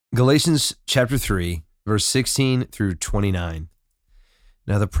Galatians chapter 3, verse 16 through 29.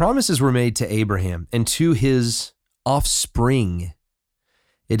 Now the promises were made to Abraham and to his offspring.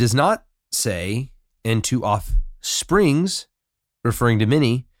 It does not say, and to offsprings, referring to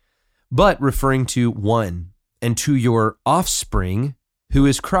many, but referring to one, and to your offspring, who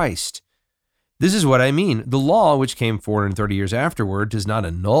is Christ. This is what I mean. The law, which came 430 years afterward, does not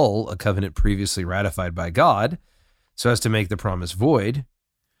annul a covenant previously ratified by God, so as to make the promise void.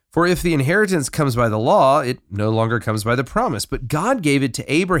 For if the inheritance comes by the law, it no longer comes by the promise, but God gave it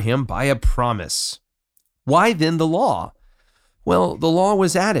to Abraham by a promise. Why then the law? Well, the law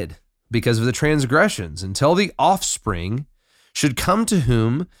was added because of the transgressions until the offspring should come to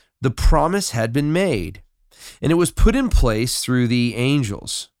whom the promise had been made. And it was put in place through the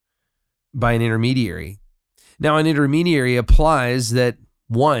angels by an intermediary. Now, an intermediary applies that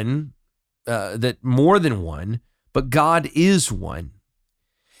that more than one, but God is one.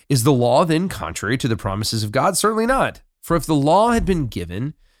 Is the law then contrary to the promises of God? Certainly not. For if the law had been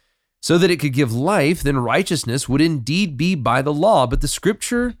given so that it could give life, then righteousness would indeed be by the law. But the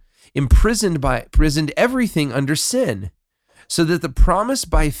scripture imprisoned everything under sin, so that the promise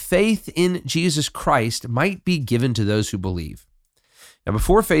by faith in Jesus Christ might be given to those who believe. Now,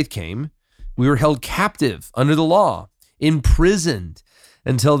 before faith came, we were held captive under the law, imprisoned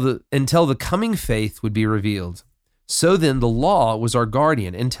until the coming faith would be revealed. So then the law was our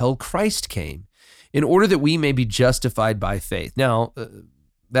guardian until Christ came, in order that we may be justified by faith. Now,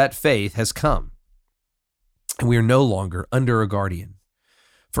 that faith has come, and we are no longer under a guardian.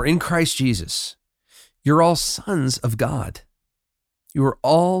 For in Christ Jesus, you're all sons of God. You are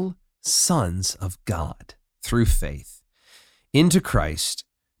all sons of God through faith. Into Christ,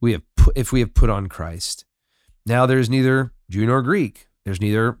 if we have put on Christ. Now there is neither Jew nor Greek. There's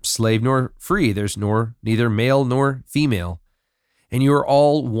neither slave nor free. There's neither male nor female. And you are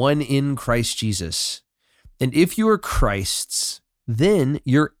all one in Christ Jesus. And if you are Christ's, then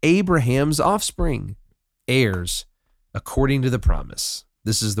you're Abraham's offspring, heirs according to the promise.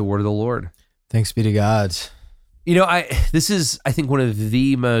 This is the word of the Lord. Thanks be to God. You know, this is, I think, one of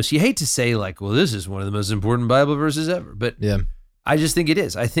the most, you hate to say like, well, this is one of the most important Bible verses ever, but Yeah. I just think it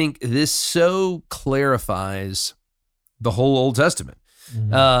is. I think this so clarifies the whole Old Testament.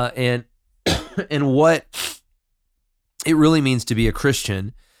 And what it really means to be a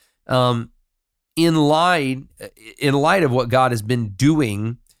Christian, in light of what God has been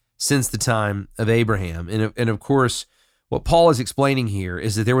doing since the time of Abraham. And of course, what Paul is explaining here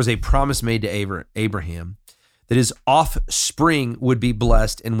is that there was a promise made to Abraham that his offspring would be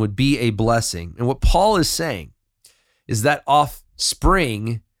blessed and would be a blessing. And what Paul is saying is that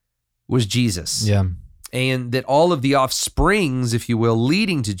offspring was Jesus. Yeah. And that all of the offsprings, if you will,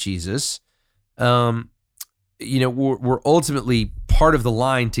 leading to Jesus, were ultimately part of the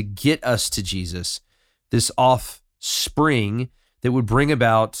line to get us to Jesus, this offspring that would bring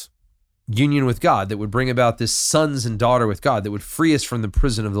about union with God, that would bring about this sons and daughter with God, that would free us from the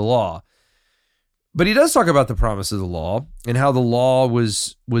prison of the law. But he does talk about the promise of the law and how the law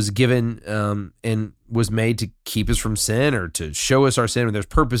was given and was made to keep us from sin or to show us our sin, and there's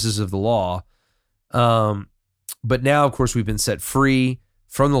purposes of the law. But now, of course, we've been set free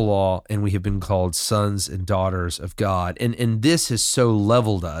from the law and we have been called sons and daughters of God. And this has so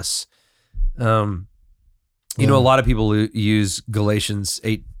leveled us. A lot of people use Galatians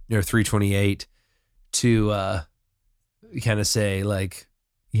 3:28 to kind of say like,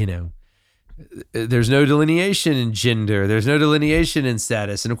 there's no delineation in gender. There's no delineation in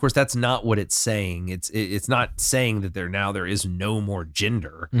status. And of course, that's not what it's saying. It's not saying that there is no more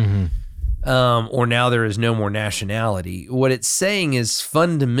gender. Mm-hmm. Or now there is no more nationality. What it's saying is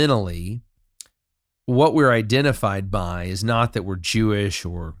fundamentally what we're identified by is not that we're Jewish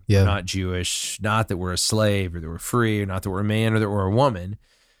or not Jewish, not that we're a slave or that we're free or not that we're a man or that we're a woman,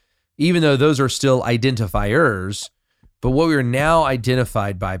 even though those are still identifiers. But what we are now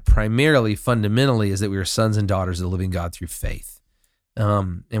identified by primarily, fundamentally, is that we are sons and daughters of the living God through faith.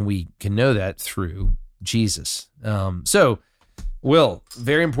 And we can know that through Jesus. So, Will,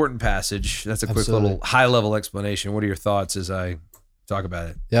 very important passage. That's a quick little high-level explanation. What are your thoughts as I talk about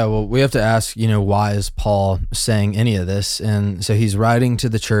it? Yeah, well, we have to ask, why is Paul saying any of this? And so he's writing to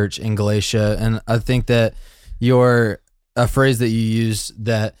the church in Galatia, and I think that a phrase that you use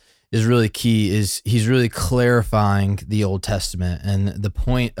that is really key is he's really clarifying the Old Testament and the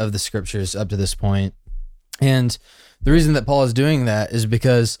point of the scriptures up to this point. And the reason that Paul is doing that is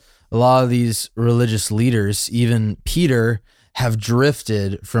because a lot of these religious leaders, even Peter, have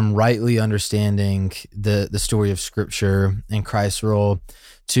drifted from rightly understanding the story of Scripture and Christ's role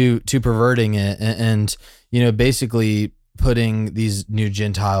to perverting it. And basically putting these new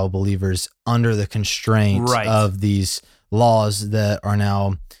Gentile believers under the constraint Right. of these laws that are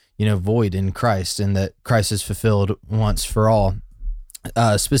now, void in Christ, and that Christ has fulfilled once for all.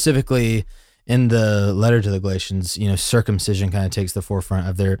 Specifically in the letter to the Galatians, circumcision kind of takes the forefront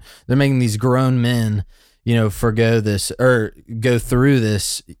of they're making these grown men, forgo this or go through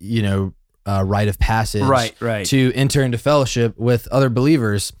this, rite of passage, Right. to enter into fellowship with other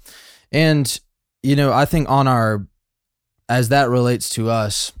believers. And, I think as that relates to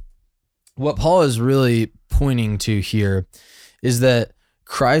us, what Paul is really pointing to here is that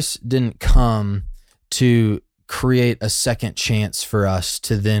Christ didn't come to create a second chance for us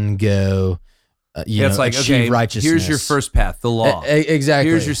to then go, It's like, achieve okay, righteousness. here's your first path, the law. Exactly.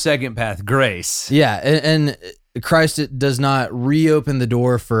 Here's your second path, grace. Yeah, and Christ does not reopen the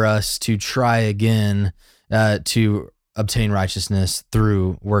door for us to try again to obtain righteousness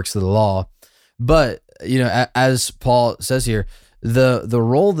through works of the law. But, as Paul says here, the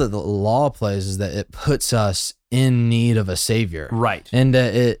role that the law plays is that it puts us in need of a savior. Right. And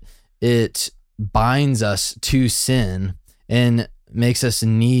that it binds us to sin and makes us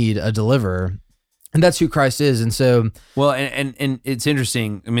need a deliverer. And that's who Christ is. And so, well, and it's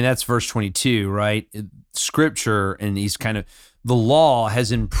interesting. I mean, that's verse 22, right? Scripture and these kind of, the law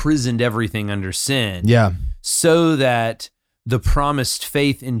has imprisoned everything under sin. yeah, So that the promised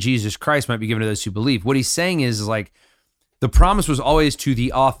faith in Jesus Christ might be given to those who believe. What he's saying is like, the promise was always to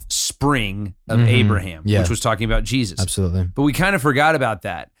the offspring of Abraham, Yeah. which was talking about Jesus. absolutely. But we kind of forgot about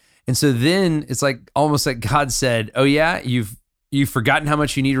that. And so then it's like almost like God said, oh yeah, you've forgotten how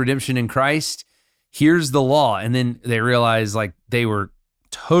much you need redemption in Christ. Here's the law. And then they realized like they were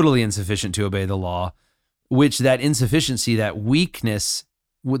totally insufficient to obey the law, which that insufficiency, that weakness,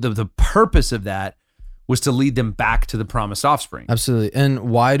 the purpose of that was to lead them back to the promised offspring. Absolutely. And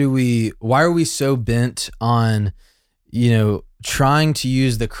why are we so bent on, trying to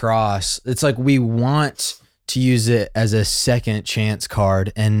use the cross? It's like we want to use it as a second chance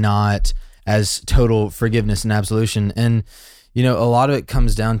card and not as total forgiveness and absolution. And, a lot of it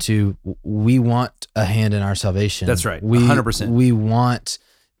comes down to we want a hand in our salvation. That's right. We 100%. We want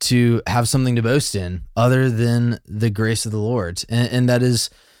to have something to boast in other than the grace of the Lord. And that is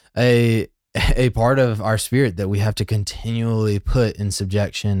a part of our spirit that we have to continually put in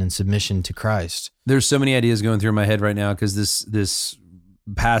subjection and submission to Christ. There's so many ideas going through my head right now because this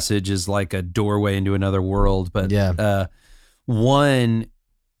passage is like a doorway into another world. But Yeah. One,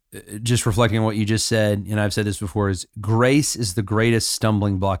 just reflecting on what you just said, and I've said this before, is grace is the greatest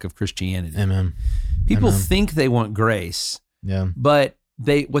stumbling block of Christianity. Amen. People Amen. think they want grace, Yeah. but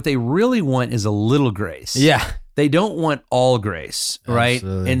what they really want is a little grace. Yeah. They don't want all grace, right?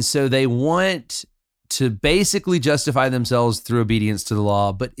 Absolutely. And so they want to basically justify themselves through obedience to the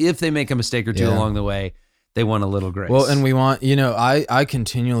law. But if they make a mistake or two Yeah. along the way, they want a little grace. Well, and we want, I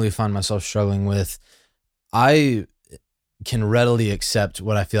continually find myself struggling with, I can readily accept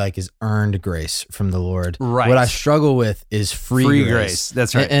what I feel like is earned grace from the Lord. Right. What I struggle with is free grace.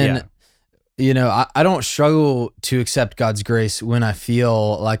 That's right. And, I don't struggle to accept God's grace when I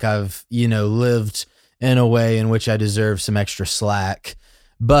feel like I've, lived in a way in which I deserve some extra slack.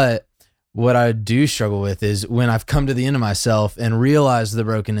 But what I do struggle with is when I've come to the end of myself and realized the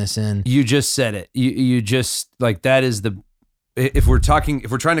brokenness in. You just said it. You just like, that is if we're trying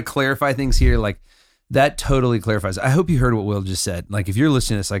to clarify things here, like that totally clarifies. I hope you heard what Will just said. Like if you're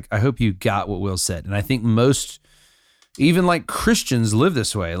listening to this, like I hope you got what Will said. And I think most, even like Christians live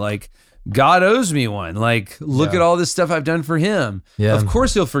this way. Like God owes me one. Like, look Yeah. at all this stuff I've done for him. Yeah. Of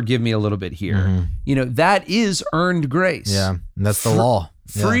course he'll forgive me a little bit here. That is earned grace. Yeah. And that's the law.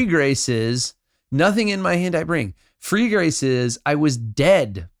 Yeah. Free grace is nothing in my hand I bring. Free grace is I was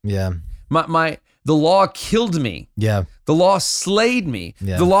dead. Yeah. The law killed me. Yeah. The law slayed me.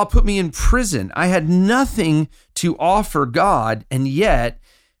 Yeah. The law put me in prison. I had nothing to offer God. And yet,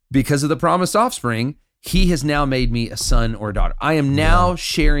 because of the promised offspring, he has now made me a son or a daughter. I am now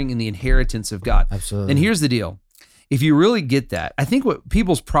sharing in the inheritance of God. Absolutely. And here's the deal. If you really get that, I think what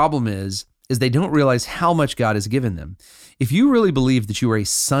people's problem is they don't realize how much God has given them. If you really believe that you are a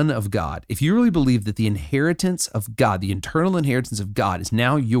son of God, if you really believe that the inheritance of God, the eternal inheritance of God is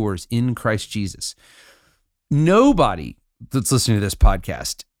now yours in Christ Jesus, nobody that's listening to this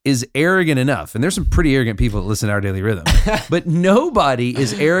podcast is arrogant enough, and there's some pretty arrogant people that listen to Our Daily Rhythm, but nobody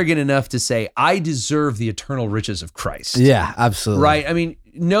is arrogant enough to say, I deserve the eternal riches of Christ. Yeah, absolutely. Right? I mean,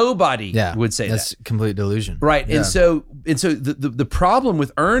 nobody would say that's that. complete delusion. Right. Yeah. And so the problem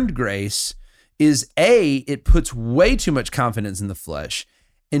with earned grace is A, it puts way too much confidence in the flesh,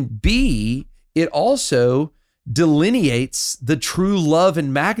 and B, it also delineates the true love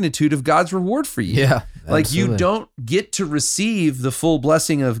and magnitude of God's reward for you. Yeah. Like absolutely. you don't get to receive the full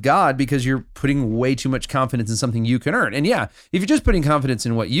blessing of God because you're putting way too much confidence in something you can earn. And yeah, if you're just putting confidence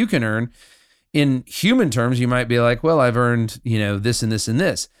in what you can earn, in human terms, you might be like, well, I've earned, this and this and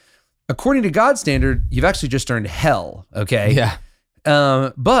this. According to God's standard, you've actually just earned hell, okay? Yeah.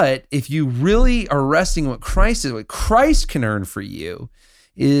 But if you really are resting in what Christ can earn for you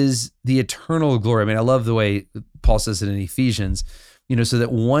is the eternal glory. I mean, I love the way Paul says it in Ephesians, so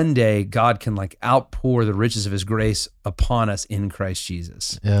that one day God can like outpour the riches of his grace upon us in Christ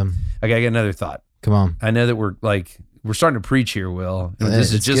Jesus. Yeah. Okay, I got another thought. Come on. I know that we're starting to preach here, Will.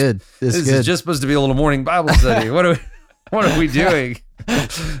 It's good. This is just supposed to be a little morning Bible study. What are we doing? Oh,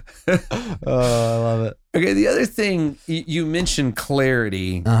 I love it. Okay, the other thing, you mentioned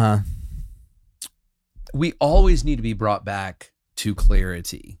clarity. Uh-huh. We always need to be brought back to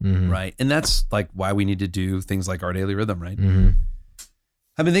clarity, Mhm. right? And that's like why we need to do things like Our Daily Rhythm, right? Mm-hmm.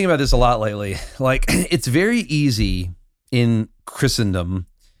 I've been thinking about this a lot lately. Like, it's very easy in Christendom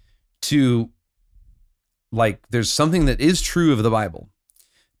to, like, there's something that is true of the Bible,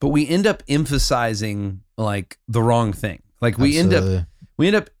 but we end up emphasizing like the wrong thing. Like we end up,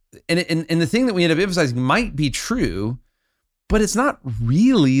 and the thing that we end up emphasizing might be true, but it's not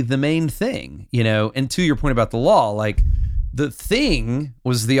really the main thing, And to your point about the law, like the thing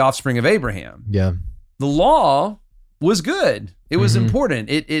was the offspring of Abraham. Yeah. The law was good. It was Mhm. important.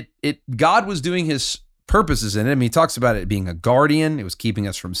 God was doing his purposes in it. I mean, he talks about it being a guardian. It was keeping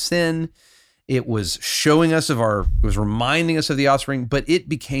us from sin. It was showing us it was reminding us of the offspring, but it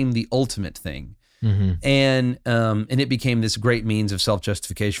became the ultimate thing. Mm-hmm. And it became this great means of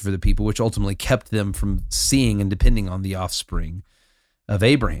self-justification for the people, which ultimately kept them from seeing and depending on the offspring of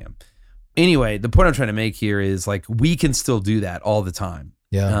Abraham. Anyway, the point I'm trying to make here is like, we can still do that all the time.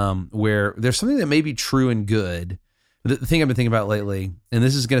 Yeah. Where there's something that may be true and good. The thing I've been thinking about lately, and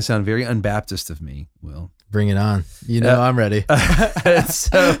this is going to sound very unbaptist of me, Will. Bring it on. I'm ready. and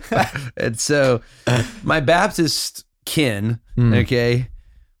so my Baptist kin, okay,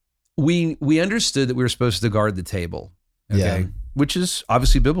 we understood that we were supposed to guard the table, okay, Yeah. which is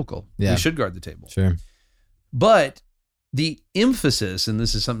obviously biblical. Yeah. We should guard the table. Sure. But the emphasis, and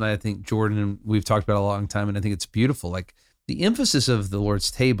this is something I think Jordan and we've talked about a long time, and I think it's beautiful, like the emphasis of the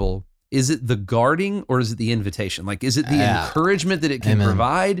Lord's table, is it the guarding or is it the invitation? Like, is it the encouragement that it can Amen.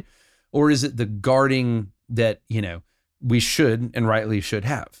 provide, or is it the guarding that, we should and rightly should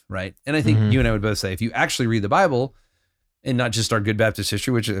have, right? And I think Mhm. you and I would both say, if you actually read the Bible and not just our good Baptist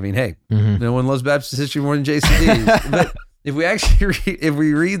history, which, I mean, hey, Mhm. no one loves Baptist history more than Jason Dees. But if we actually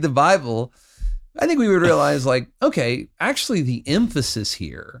read the Bible, I think we would realize, like, okay, actually the emphasis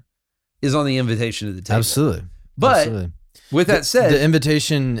here is on the invitation to the table. Absolutely. But Absolutely. with that said, the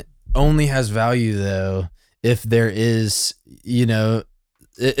invitation only has value though if there is,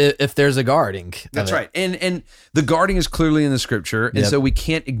 if there's a guarding. of that's it. right. And the guarding is clearly in the scripture. And Yep. so we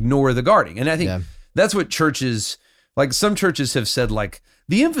can't ignore the guarding. And I think Yeah. that's what churches, like some churches have said, like,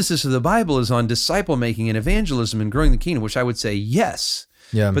 the emphasis of the Bible is on disciple making and evangelism and growing the kingdom, which I would say, yes.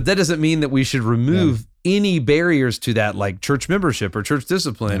 Yeah. But that doesn't mean that we should remove any barriers to that, like church membership or church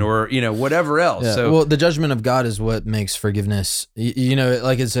discipline or, whatever else. Yeah. So well, the judgment of God is what makes forgiveness.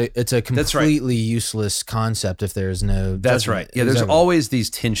 Like it's a That's right. completely useless concept if there is no. that's judgment. right. Yeah, there's Exactly. always these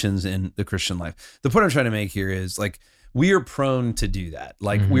tensions in the Christian life. The point I'm trying to make here is like, we are prone to do that.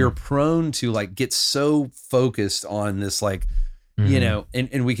 Like we are prone to like get so focused on this, like,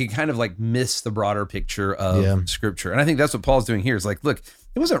 and we can kind of like miss the broader picture of scripture. And I think that's what Paul's doing here is like, look,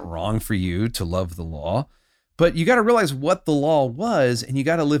 it wasn't wrong for you to love the law, but you got to realize what the law was, and you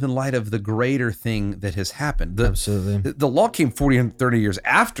got to live in light of the greater thing that has happened. Absolutely. The law came 40 and 30 years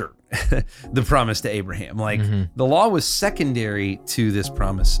after the promise to Abraham. Like the law was secondary to this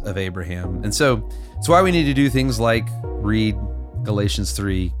promise of Abraham. And so it's why we need to do things like read Galatians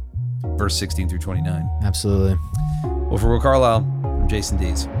 3, verse 16 through 29. Absolutely. Well, for Will Carlisle, I'm Jason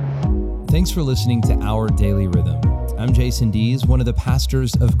Dees. Thanks for listening to Our Daily Rhythm. I'm Jason Dees, one of the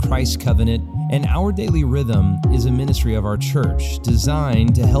pastors of Christ Covenant, and Our Daily Rhythm is a ministry of our church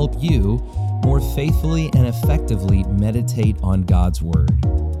designed to help you more faithfully and effectively meditate on God's Word.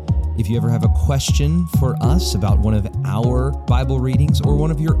 If you ever have a question for us about one of our Bible readings or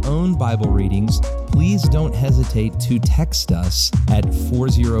one of your own Bible readings, please don't hesitate to text us at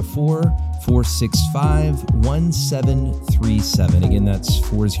 404-465-1737. Again, that's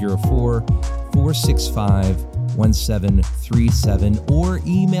 404-465-1737, or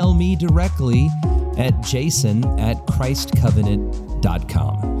email me directly at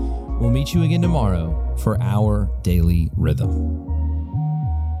jason@christcovenant.com. We'll meet you again tomorrow for Our Daily Rhythm.